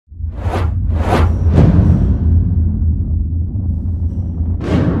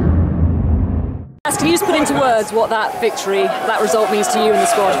you just put into words what that victory, that result means to you and the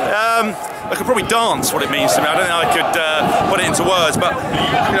squad? I could probably dance what it means to me. I don't think I could put it into words, but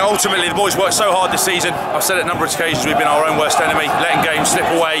ultimately the boys worked so hard this season. I've said it a number of occasions, we've been our own worst enemy, letting games slip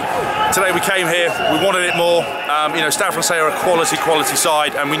away. Today we came here, we wanted it more. Stade Francais are a quality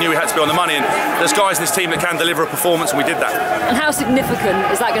side, and we knew we had to be on the money, and there's guys in this team that can deliver a performance, and we did that. And how significant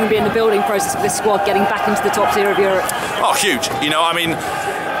is that going to be in the building process of this squad, getting back into the top tier of Europe? Oh, huge.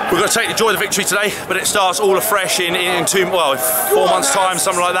 We've got to enjoy the victory today, but it starts all afresh in 4 months' time,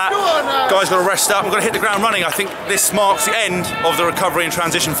 something like that. Guys got to rest up. We've got to hit the ground running. I think this marks the end of the recovery and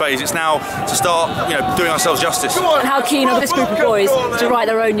transition phase. It's now to start, doing ourselves justice. And how keen are this group of boys to write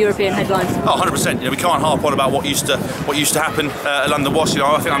their own European headlines? Oh, 100%. We can't harp on about what used to happen at London Wasps.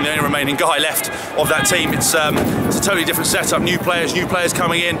 I think I'm the only remaining guy left of that team. It's a totally different setup. New players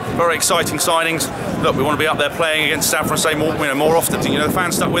coming in. Very exciting signings. Look, we want to be up there playing against Stade Francais more often. The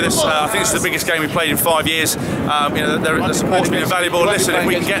fans stuck with us. I think it's the biggest game we've played in 5 years. The support's been invaluable. Listen, if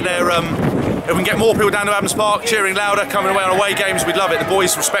we can get there, if we can get more people down to Adams Park, cheering louder, coming away on away games, we'd love it. The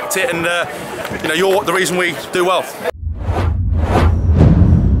boys respect it, and you're the reason we do well.